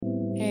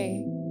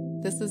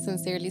This is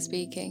Sincerely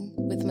Speaking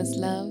with Miss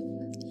Love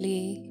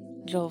Lee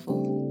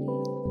Jovo.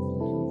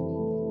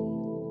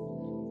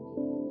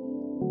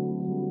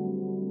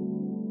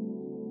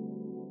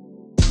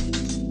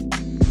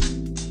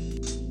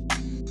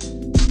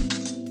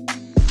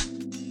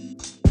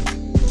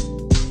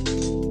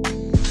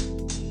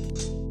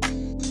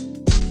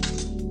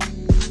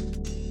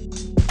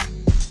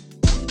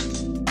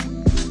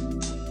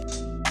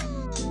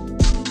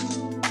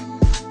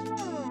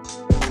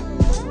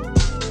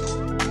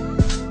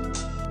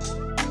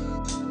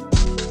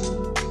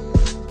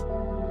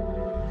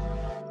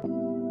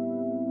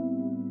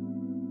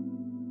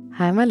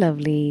 Hi, my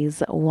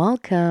lovelies.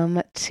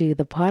 Welcome to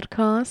the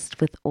podcast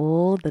with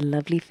all the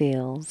lovely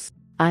feels.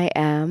 I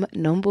am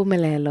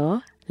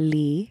Nombumelelo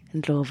Lee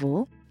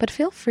Ndlovu, but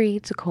feel free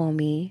to call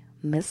me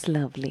Miss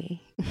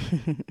Lovely.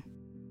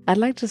 I'd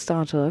like to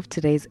start off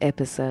today's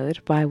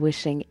episode by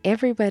wishing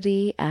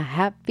everybody a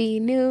happy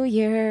new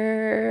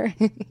year.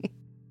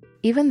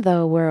 Even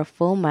though we're a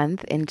full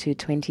month into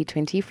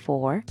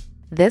 2024,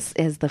 this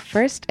is the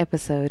first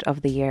episode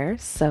of the year,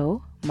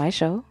 so my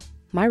show,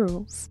 my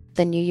rules.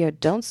 The new year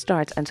don't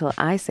start until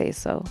I say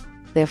so.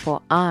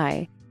 Therefore,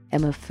 I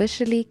am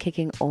officially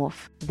kicking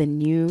off the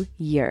new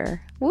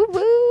year. Whoop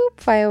whoop!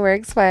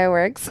 Fireworks,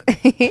 fireworks.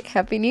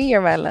 Happy New Year,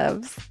 my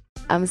loves.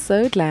 I'm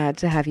so glad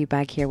to have you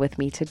back here with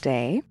me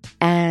today.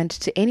 And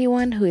to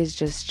anyone who is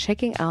just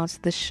checking out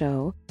the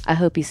show, I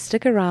hope you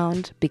stick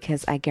around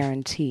because I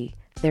guarantee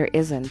there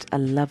isn't a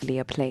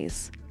lovelier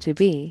place to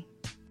be.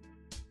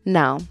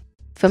 Now,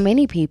 for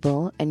many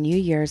people, a new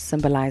year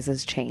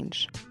symbolizes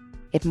change.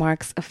 It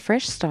marks a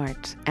fresh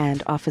start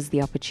and offers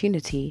the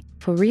opportunity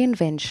for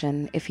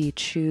reinvention if you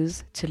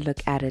choose to look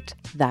at it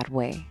that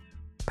way.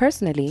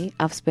 Personally,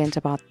 I've spent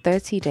about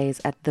 30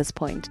 days at this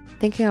point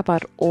thinking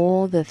about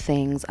all the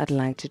things I'd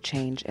like to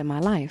change in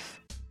my life.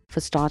 For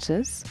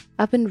starters,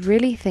 I've been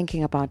really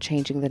thinking about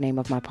changing the name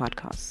of my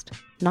podcast.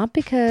 Not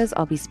because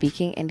I'll be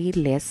speaking any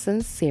less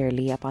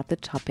sincerely about the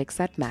topics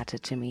that matter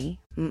to me.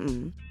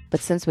 But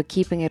since we're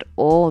keeping it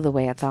all the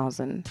way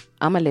 1,000,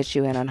 I'm gonna let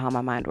you in on how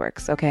my mind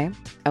works, okay?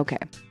 Okay.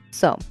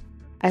 So,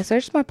 I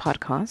searched my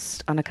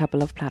podcast on a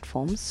couple of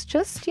platforms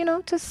just,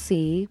 to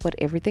see what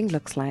everything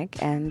looks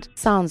like and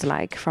sounds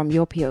like from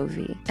your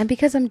POV. And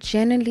because I'm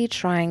genuinely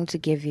trying to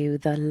give you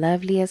the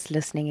loveliest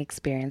listening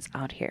experience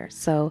out here.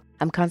 So,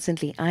 I'm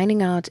constantly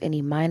ironing out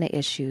any minor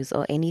issues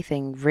or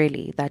anything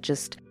really that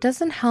just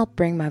doesn't help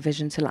bring my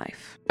vision to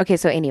life. Okay,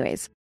 so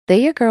anyways, there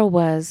your girl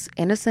was,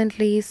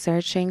 innocently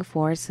searching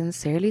for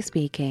Sincerely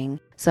Speaking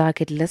so I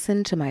could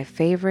listen to my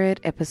favorite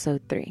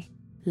episode 3.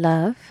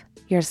 Love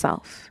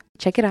Yourself.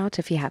 Check it out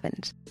if you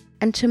haven't.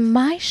 And to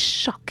my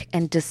shock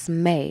and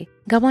dismay,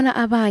 ngabona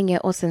abanye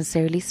or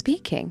Sincerely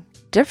Speaking.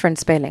 Different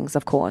spellings,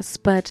 of course,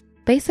 but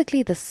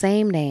basically the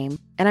same name.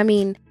 And I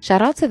mean,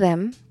 shout out to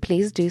them.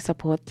 Please do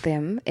support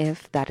them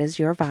if that is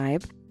your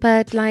vibe.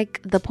 But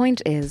the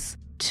point is,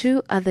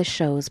 2 other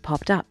shows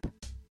popped up.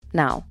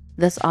 Now,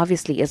 this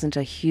obviously isn't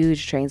a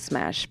huge train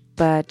smash,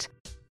 but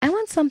I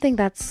want something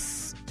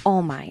that's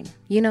all mine,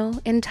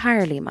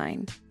 entirely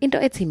mine.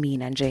 Into eti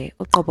mina nje,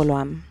 uqobo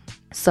lwam.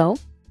 So,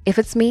 if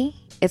it's me,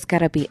 it's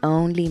gotta be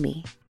only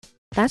me.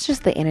 That's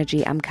just the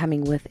energy I'm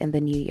coming with in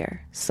the new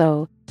year.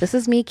 So, this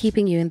is me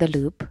keeping you in the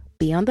loop.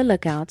 Be on the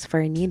lookout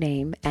for a new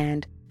name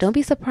and don't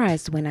be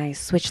surprised when I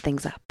switch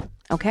things up.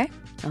 Okay?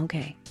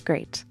 Okay,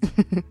 great.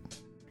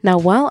 Now,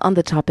 while on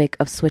the topic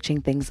of switching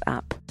things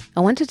up,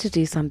 I wanted to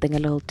do something a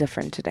little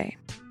different today.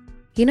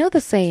 You know the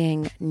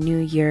saying, New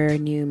Year,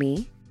 New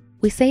Me?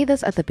 We say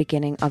this at the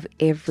beginning of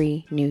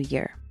every new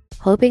year,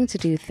 hoping to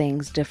do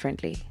things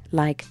differently,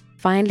 like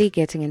finally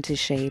getting into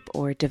shape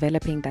or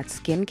developing that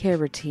skincare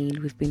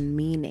routine we've been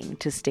meaning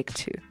to stick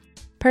to.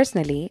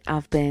 Personally,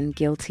 I've been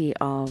guilty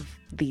of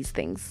these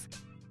things.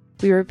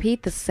 We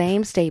repeat the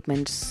same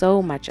statement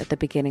so much at the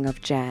beginning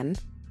of Jan,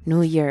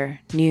 New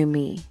Year, New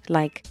Me,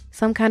 like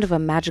some kind of a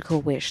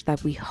magical wish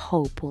that we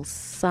hope will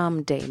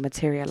someday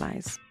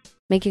materialize.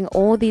 Making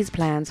all these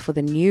plans for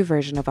the new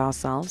version of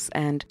ourselves,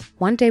 and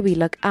one day we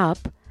look up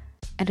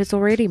and it's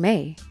already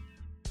May.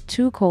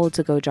 Too cold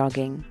to go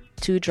jogging,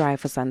 too dry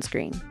for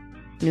sunscreen.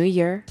 New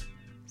year,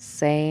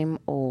 same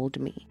old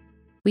me.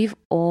 We've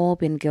all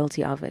been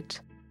guilty of it.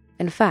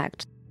 In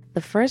fact,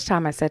 the first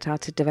time I set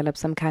out to develop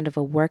some kind of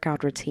a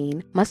workout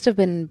routine must have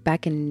been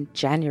back in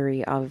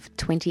January of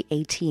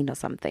 2018 or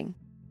something.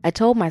 I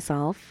told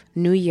myself,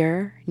 new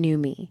year, new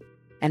me.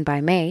 And by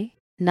May,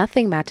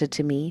 nothing mattered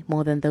to me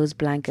more than those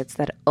blankets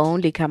that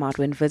only come out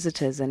when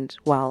visitors and,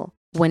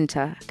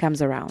 winter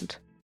comes around.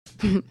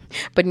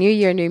 But new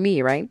year, new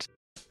me, right?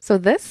 So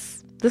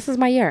this is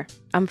my year.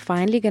 I'm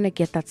finally gonna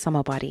get that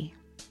summer body.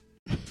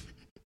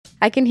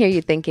 I can hear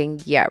you thinking,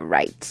 yeah,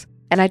 right.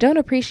 And I don't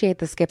appreciate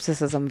the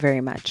skepticism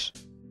very much.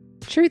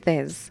 Truth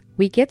is,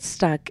 we get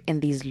stuck in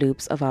these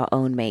loops of our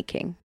own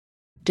making,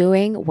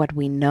 doing what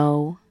we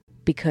know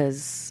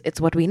because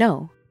it's what we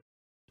know.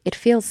 It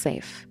feels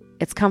safe,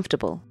 it's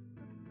comfortable.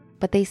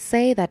 But they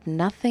say that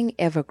nothing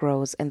ever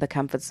grows in the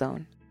comfort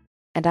zone,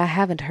 and I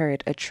haven't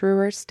heard a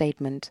truer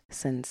statement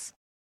since.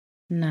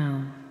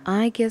 Now,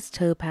 I guess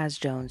Topaz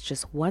Jones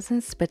just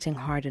wasn't spitting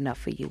hard enough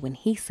for you when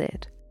he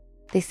said,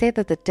 "They say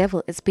that the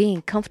devil is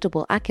being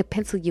comfortable. I could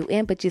pencil you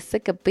in, but you're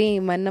sick of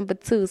being my number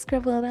two.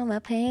 Scribbled on my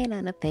pain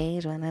on a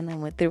page when I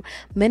went through.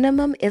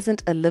 Minimum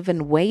isn't a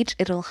living wage.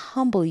 It'll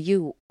humble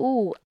you.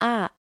 Ooh,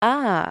 ah,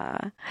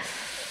 ah."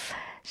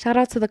 Shout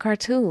out to the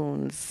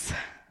cartoons.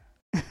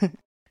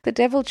 The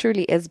devil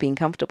truly is being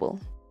comfortable.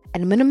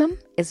 And minimum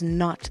is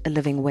not a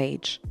living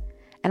wage.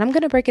 And I'm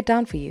going to break it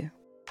down for you.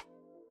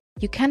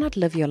 You cannot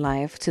live your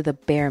life to the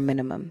bare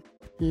minimum,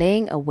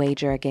 laying a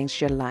wager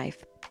against your life,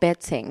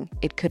 betting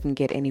it couldn't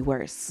get any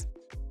worse.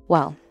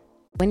 Well,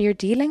 when you're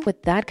dealing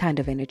with that kind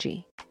of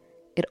energy,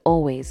 it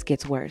always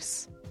gets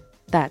worse.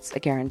 That's a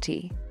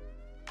guarantee.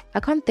 I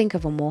can't think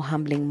of a more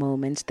humbling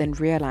moment than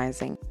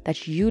realizing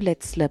that you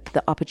let slip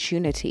the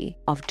opportunity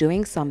of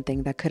doing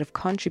something that could have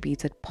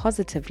contributed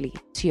positively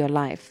to your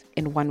life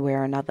in one way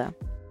or another.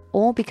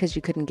 All because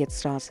you couldn't get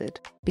started,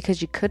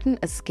 because you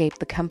couldn't escape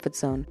the comfort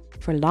zone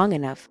for long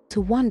enough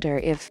to wonder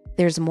if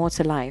there's more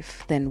to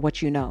life than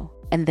what you know,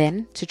 and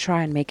then to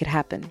try and make it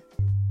happen.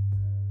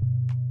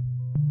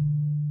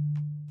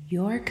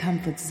 Your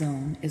comfort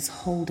zone is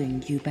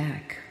holding you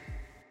back.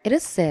 It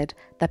is said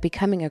that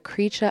becoming a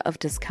creature of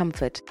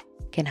discomfort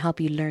can help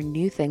you learn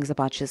new things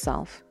about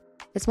yourself.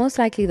 It's most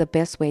likely the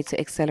best way to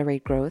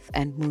accelerate growth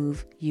and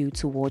move you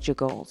towards your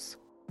goals.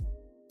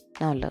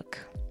 Now look,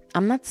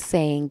 I'm not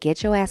saying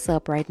get your ass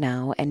up right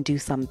now and do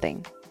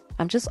something.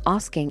 I'm just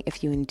asking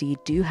if you indeed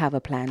do have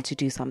a plan to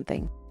do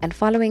something, and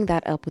following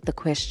that up with the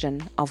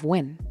question of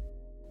when.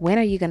 When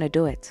are you going to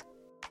do it?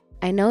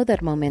 I know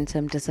that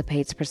momentum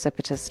dissipates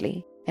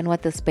precipitously, and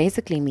what this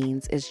basically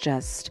means is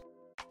just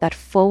that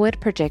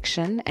forward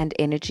projection and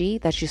energy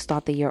that you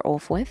start the year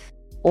off with.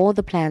 All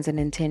the plans and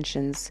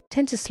intentions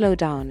tend to slow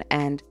down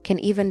and can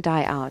even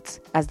die out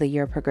as the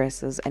year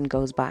progresses and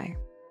goes by.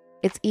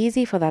 It's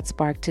easy for that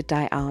spark to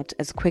die out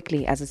as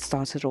quickly as it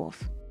started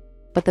off.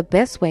 But the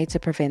best way to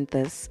prevent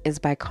this is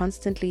by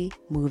constantly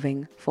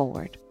moving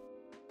forward.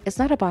 It's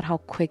not about how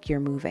quick you're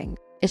moving.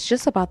 It's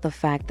just about the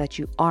fact that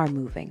you are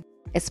moving,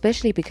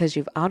 especially because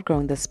you've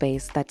outgrown the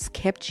space that's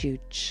kept you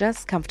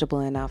just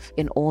comfortable enough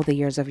in all the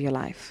years of your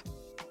life.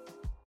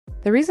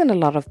 The reason a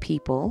lot of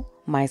people,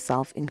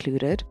 myself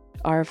included,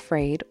 are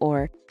afraid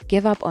or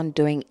give up on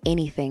doing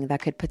anything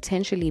that could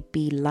potentially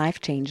be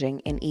life-changing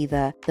in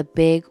either the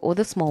big or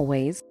the small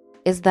ways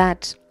is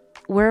that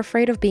we're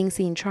afraid of being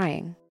seen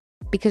trying.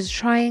 Because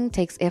trying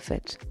takes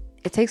effort,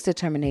 it takes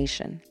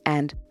determination,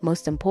 and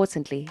most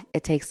importantly,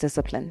 it takes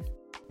discipline.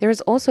 There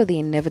is also the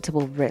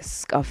inevitable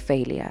risk of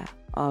failure,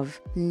 of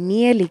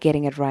nearly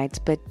getting it right,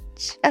 but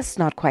just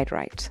not quite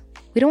right.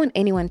 We don't want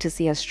anyone to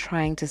see us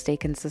trying to stay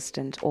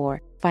consistent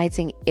or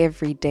fighting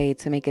every day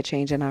to make a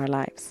change in our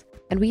lives.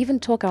 And we even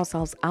talk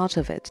ourselves out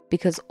of it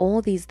because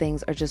all these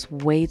things are just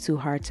way too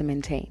hard to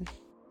maintain.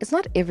 It's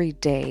not every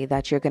day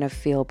that you're going to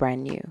feel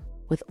brand new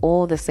with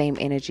all the same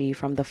energy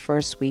from the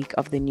first week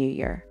of the new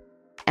year.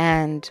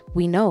 And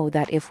we know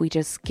that if we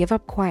just give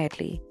up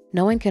quietly,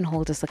 no one can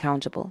hold us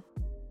accountable.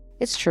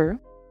 It's true,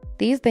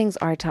 these things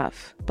are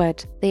tough,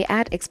 but they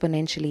add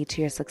exponentially to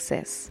your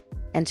success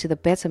and to the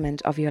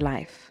betterment of your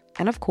life.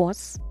 And of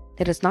course,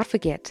 let us not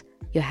forget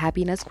your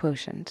happiness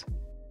quotient.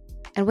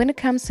 And when it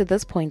comes to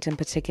this point in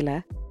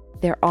particular,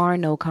 there are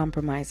no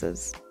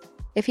compromises.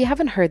 If you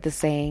haven't heard the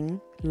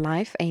saying,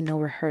 life ain't no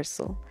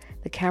rehearsal,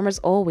 the camera's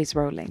always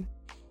rolling.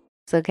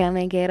 So come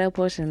and get a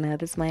portion of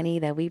this money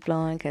that we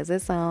blowing cause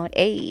it's on.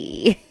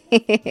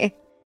 Ayy.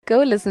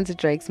 Go listen to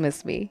Drake's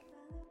Miss Me.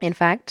 In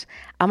fact,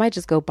 I might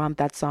just go bump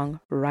that song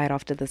right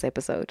after this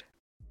episode.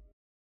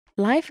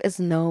 Life is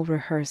no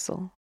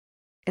rehearsal.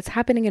 It's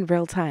happening in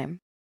real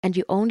time, and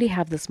you only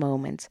have this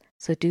moment,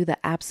 so do the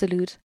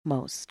absolute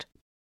most.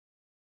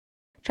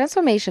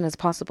 Transformation is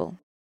possible,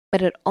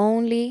 but it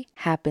only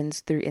happens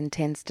through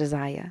intense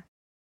desire.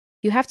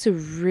 You have to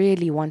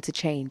really want to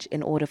change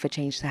in order for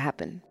change to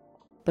happen.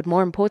 But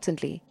more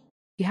importantly,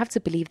 you have to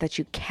believe that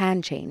you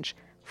can change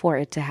for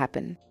it to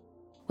happen.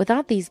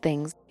 Without these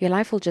things, your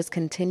life will just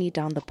continue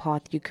down the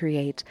path you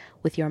create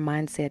with your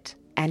mindset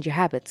and your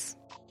habits.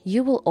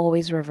 You will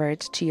always revert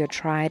to your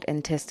tried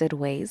and tested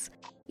ways,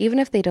 even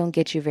if they don't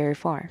get you very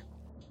far.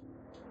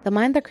 The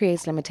mind that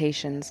creates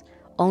limitations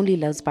only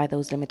lives by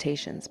those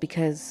limitations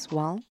because,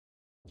 well,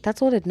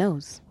 that's all it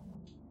knows.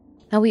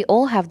 Now, we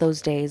all have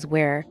those days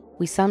where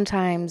we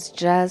sometimes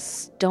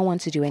just don't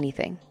want to do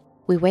anything.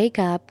 We wake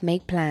up,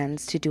 make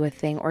plans to do a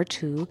thing or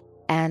two,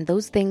 and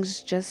those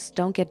things just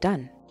don't get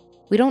done.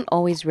 We don't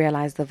always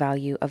realize the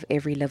value of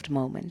every lived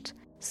moment.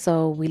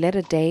 So we let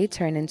a day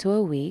turn into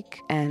a week,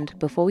 and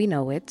before we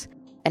know it,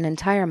 an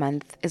entire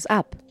month is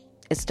up.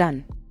 It's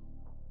done.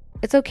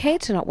 It's okay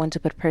to not want to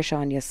put pressure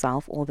on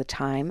yourself all the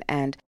time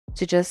and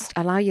to just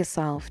allow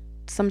yourself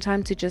some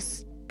time to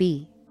just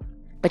be.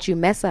 But you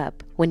mess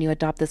up when you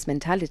adopt this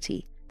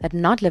mentality that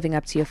not living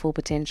up to your full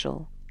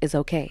potential is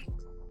okay.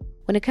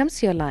 When it comes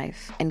to your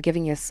life and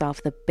giving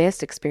yourself the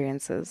best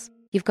experiences,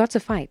 you've got to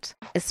fight,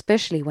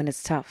 especially when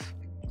it's tough.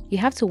 You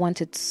have to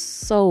want it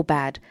so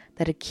bad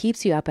that it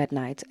keeps you up at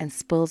night and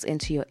spills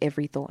into your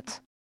every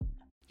thought.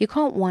 You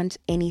can't want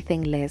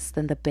anything less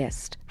than the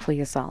best for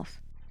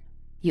yourself.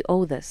 You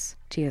owe this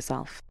to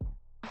yourself.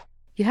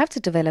 You have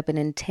to develop an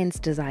intense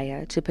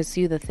desire to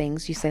pursue the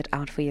things you set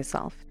out for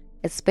yourself,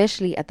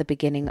 especially at the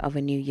beginning of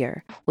a new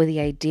year, where the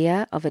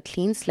idea of a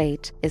clean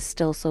slate is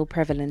still so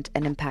prevalent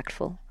and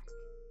impactful.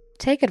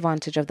 Take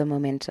advantage of the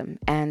momentum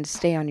and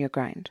stay on your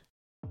grind.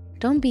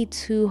 Don't be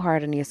too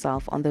hard on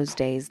yourself on those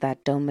days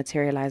that don't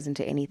materialize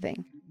into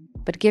anything,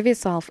 but give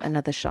yourself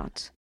another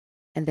shot,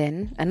 and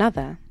then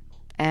another,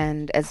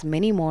 and as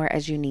many more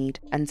as you need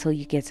until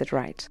you get it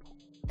right.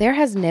 There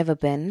has never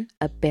been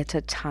a better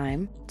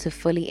time to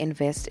fully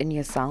invest in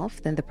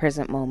yourself than the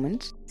present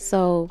moment,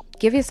 so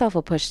give yourself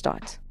a push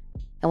start.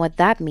 And what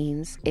that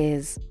means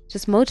is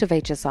just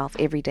motivate yourself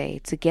every day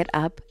to get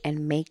up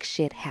and make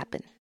shit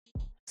happen.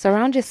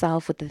 Surround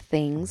yourself with the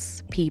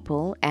things,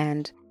 people,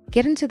 and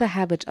get into the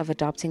habit of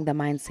adopting the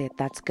mindset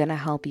that's gonna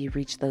help you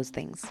reach those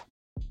things.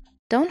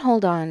 Don't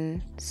hold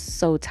on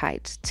so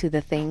tight to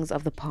the things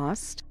of the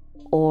past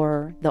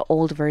or the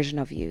old version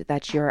of you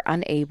that you're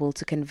unable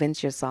to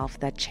convince yourself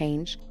that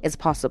change is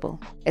possible,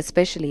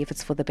 especially if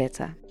it's for the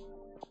better.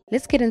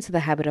 Let's get into the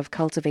habit of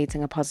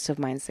cultivating a positive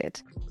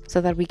mindset so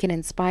that we can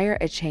inspire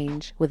a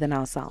change within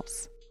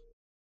ourselves.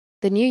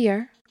 The new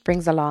year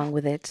brings along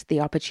with it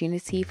the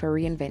opportunity for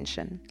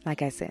reinvention,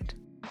 like I said.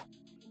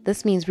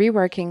 This means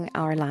reworking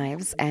our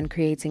lives and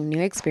creating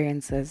new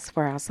experiences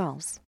for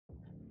ourselves.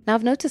 Now,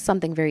 I've noticed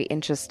something very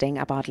interesting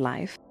about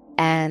life,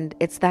 and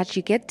it's that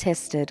you get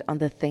tested on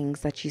the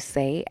things that you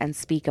say and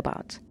speak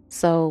about.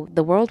 So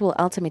the world will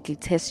ultimately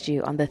test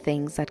you on the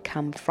things that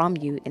come from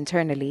you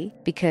internally,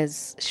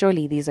 because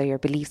surely these are your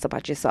beliefs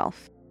about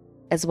yourself,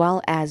 as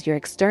well as your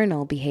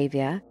external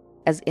behavior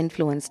as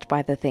influenced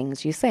by the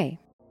things you say.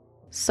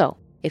 So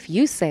if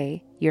you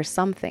say you're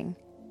something,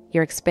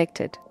 you're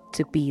expected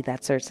to be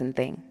that certain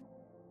thing.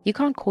 You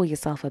can't call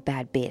yourself a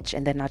bad bitch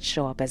and then not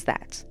show up as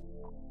that.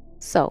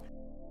 So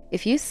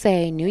if you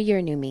say new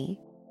year, new me,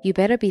 you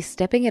better be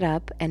stepping it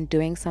up and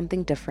doing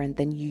something different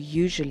than you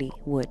usually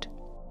would.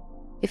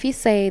 If you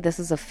say this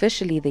is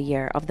officially the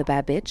year of the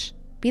bad bitch,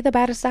 be the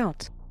baddest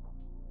out.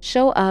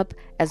 Show up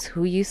as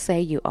who you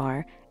say you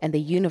are, and the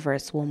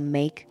universe will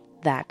make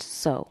that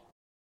so.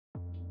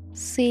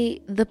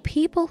 See, the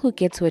people who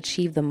get to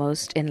achieve the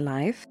most in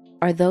life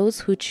are those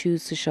who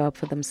choose to show up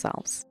for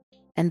themselves.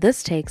 And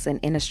this takes an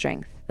inner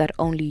strength that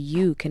only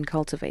you can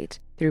cultivate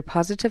through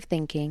positive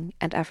thinking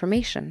and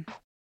affirmation.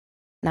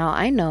 Now,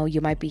 I know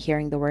you might be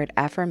hearing the word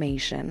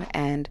affirmation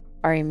and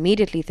are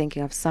immediately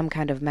thinking of some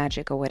kind of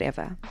magic or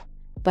whatever.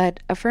 But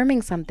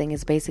affirming something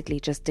is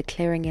basically just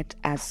declaring it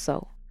as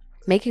so.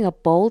 Making a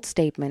bold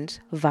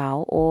statement,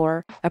 vow,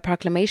 or a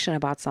proclamation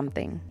about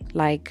something,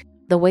 like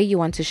the way you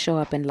want to show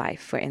up in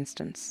life, for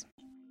instance.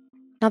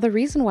 Now, the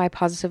reason why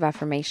positive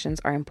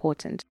affirmations are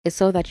important is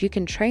so that you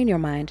can train your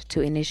mind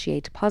to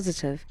initiate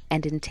positive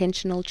and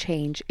intentional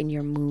change in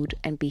your mood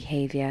and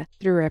behavior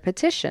through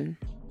repetition.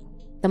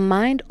 The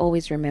mind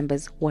always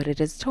remembers what it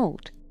is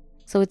told,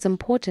 so it's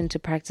important to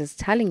practice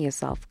telling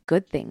yourself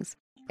good things,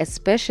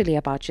 especially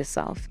about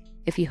yourself,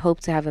 if you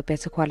hope to have a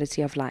better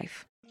quality of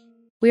life.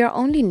 We are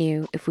only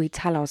new if we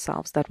tell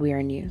ourselves that we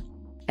are new,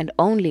 and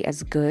only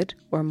as good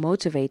or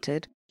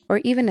motivated or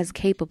even as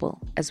capable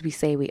as we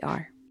say we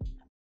are.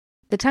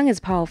 The tongue is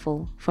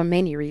powerful for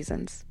many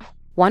reasons,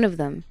 one of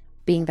them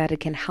being that it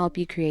can help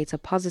you create a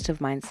positive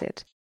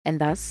mindset and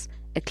thus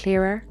a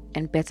clearer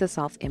and better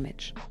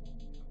self-image.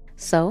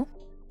 So,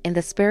 in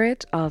the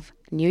spirit of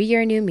New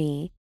Year, New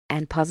Me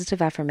and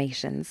positive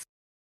affirmations,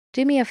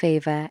 do me a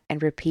favor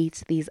and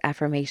repeat these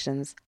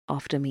affirmations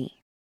after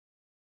me.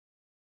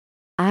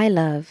 I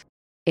love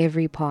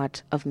every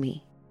part of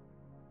me,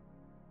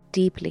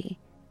 deeply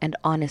and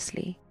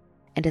honestly,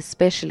 and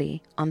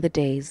especially on the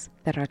days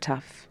that are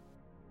tough.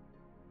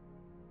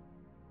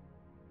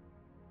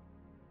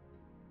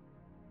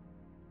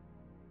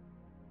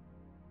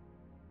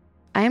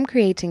 I am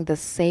creating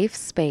this safe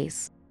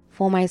space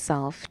for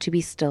myself to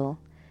be still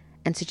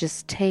and to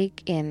just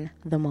take in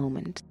the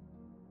moment.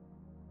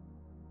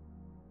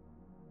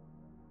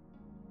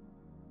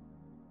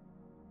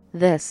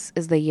 This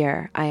is the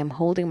year I am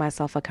holding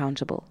myself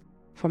accountable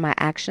for my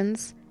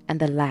actions and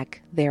the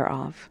lack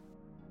thereof.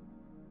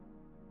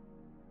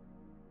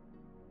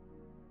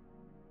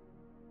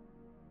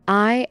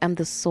 I am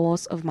the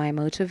source of my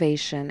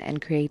motivation and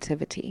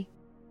creativity,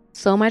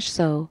 so much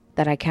so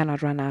that I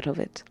cannot run out of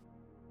it.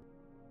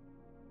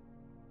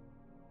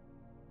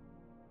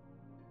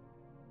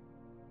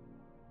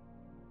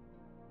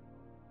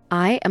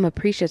 I am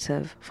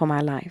appreciative for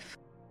my life.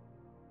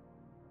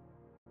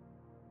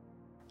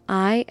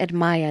 I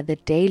admire the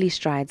daily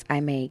strides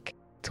I make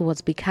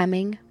towards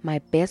becoming my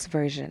best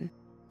version,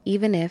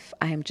 even if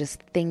I am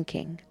just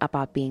thinking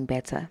about being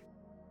better.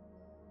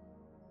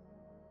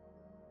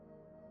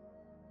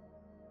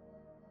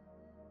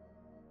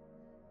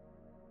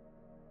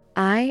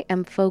 I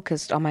am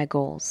focused on my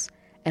goals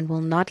and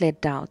will not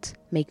let doubt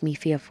make me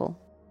fearful.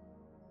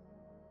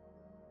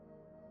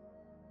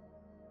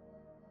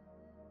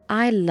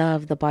 I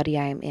love the body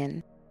I am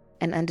in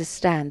and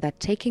understand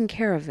that taking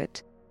care of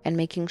it and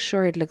making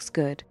sure it looks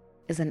good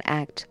is an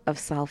act of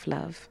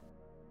self-love.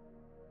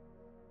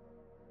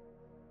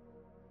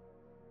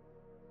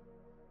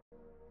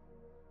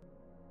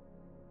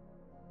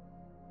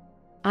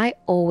 I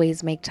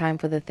always make time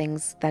for the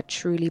things that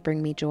truly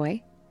bring me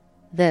joy.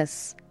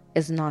 This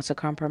is not a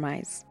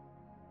compromise.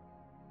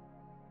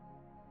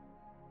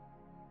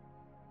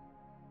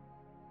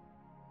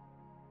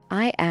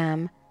 I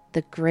am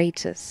the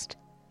greatest,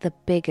 the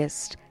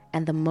biggest,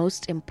 and the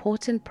most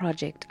important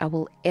project I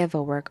will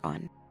ever work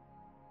on.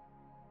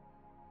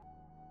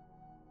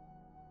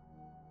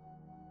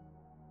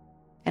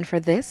 And for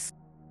this,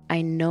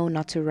 I know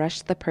not to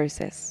rush the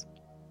process.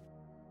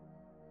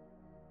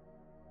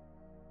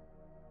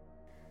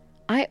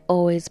 I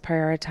always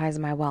prioritize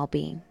my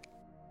well-being.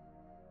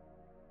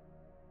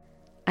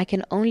 I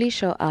can only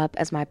show up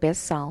as my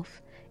best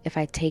self if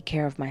I take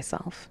care of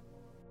myself.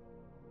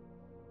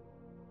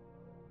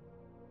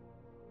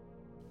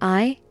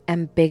 I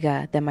am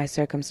bigger than my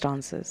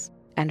circumstances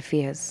and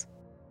fears.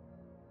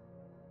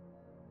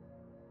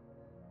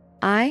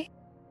 I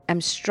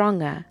am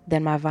stronger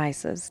than my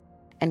vices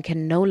and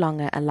can no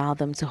longer allow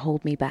them to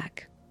hold me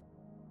back.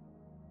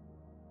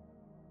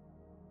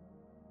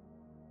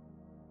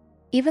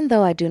 Even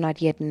though I do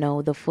not yet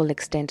know the full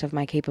extent of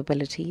my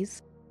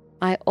capabilities,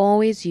 I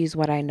always use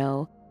what I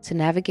know to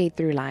navigate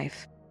through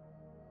life.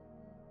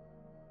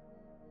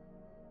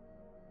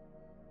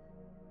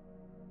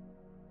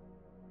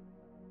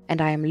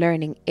 And I am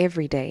learning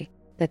every day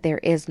that there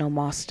is no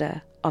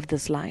master of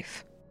this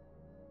life.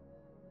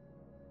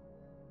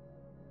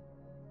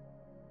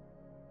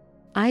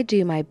 I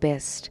do my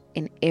best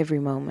in every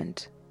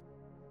moment.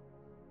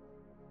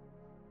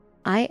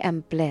 I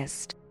am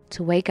blessed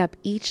to wake up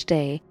each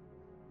day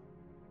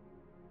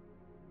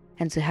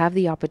and to have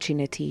the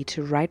opportunity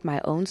to write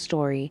my own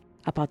story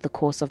about the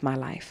course of my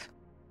life.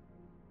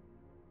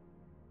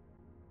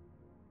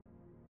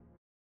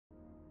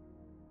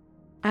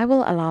 I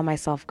will allow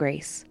myself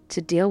grace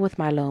to deal with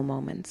my low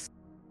moments.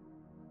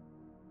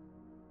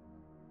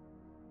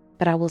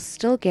 But I will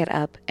still get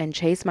up and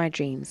chase my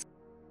dreams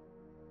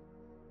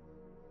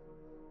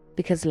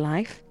because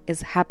life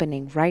is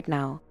happening right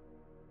now,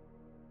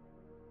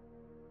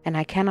 and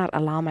I cannot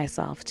allow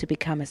myself to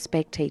become a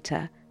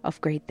spectator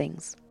of great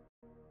things.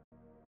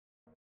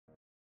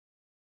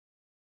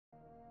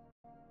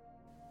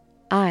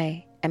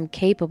 I am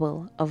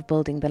capable of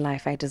building the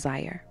life I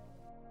desire.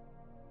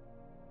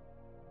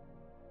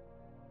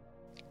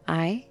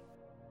 I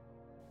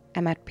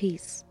am at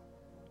peace.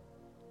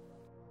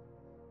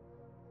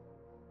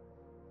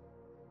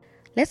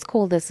 Let's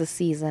call this a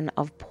season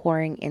of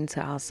pouring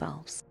into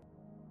ourselves.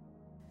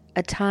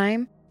 A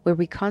time where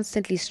we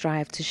constantly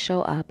strive to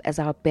show up as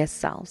our best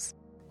selves,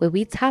 where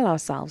we tell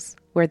ourselves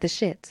we're the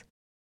shit.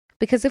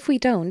 Because if we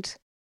don't,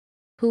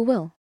 who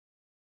will?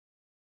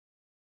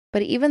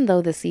 But even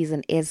though the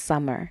season is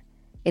summer,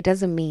 it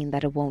doesn't mean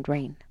that it won't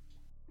rain.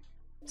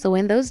 So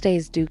when those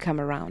days do come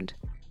around,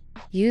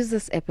 use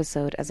this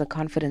episode as a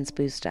confidence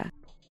booster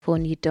for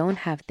when you don't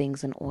have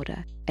things in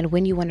order and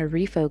when you want to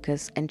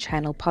refocus and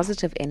channel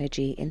positive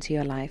energy into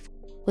your life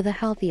with a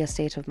healthier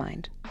state of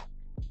mind.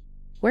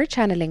 We're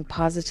channeling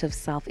positive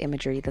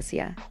self-imagery this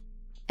year,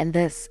 and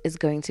this is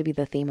going to be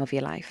the theme of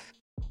your life.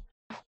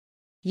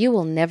 You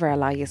will never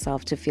allow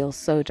yourself to feel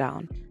so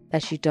down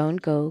that you don't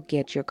go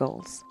get your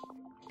goals.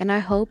 And I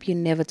hope you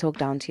never talk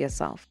down to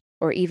yourself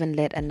or even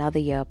let another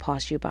year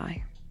pass you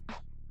by.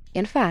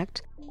 In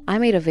fact, I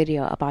made a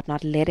video about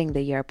not letting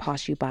the year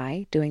pass you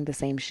by doing the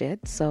same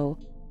shit, so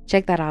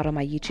check that out on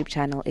my YouTube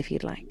channel if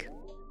you'd like.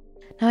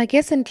 Now, I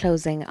guess in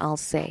closing, I'll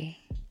say,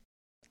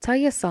 tell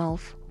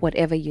yourself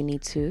whatever you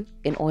need to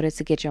in order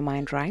to get your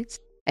mind right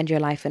and your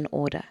life in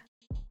order,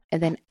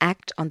 and then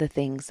act on the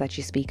things that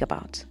you speak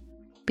about.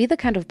 Be the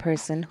kind of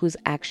person whose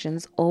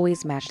actions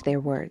always match their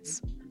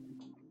words.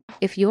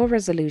 If your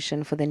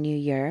resolution for the new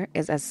year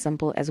is as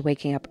simple as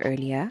waking up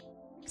earlier,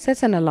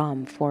 set an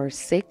alarm for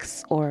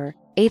 6 or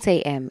 8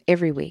 a.m.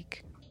 every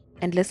week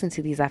and listen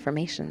to these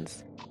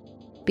affirmations.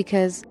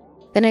 Because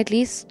then at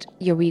least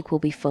your week will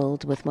be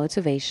filled with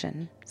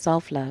motivation,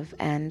 self-love,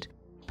 and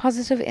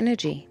positive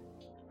energy.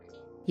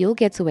 You'll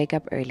get to wake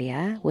up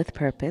earlier with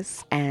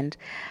purpose, and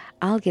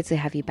I'll get to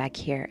have you back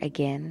here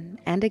again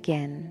and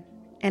again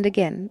and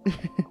again.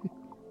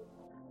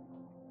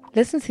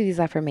 Listen to these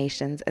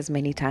affirmations as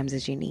many times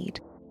as you need.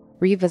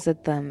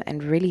 Revisit them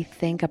and really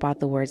think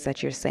about the words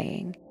that you're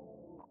saying.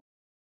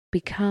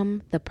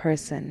 Become the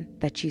person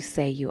that you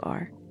say you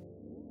are.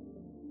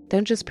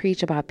 Don't just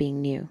preach about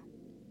being new.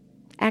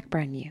 Act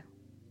brand new.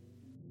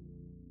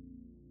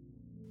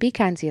 Be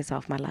kind to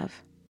yourself, my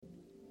love.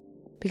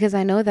 Because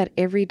I know that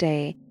every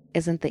day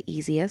isn't the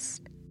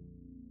easiest,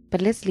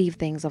 but let's leave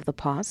things of the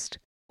past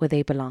where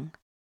they belong.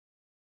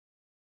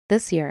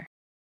 This year,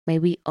 may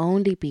we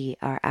only be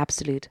our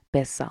absolute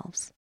best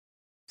selves.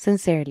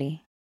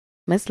 Sincerely,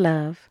 Miss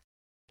Love,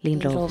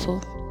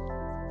 Lindlovu.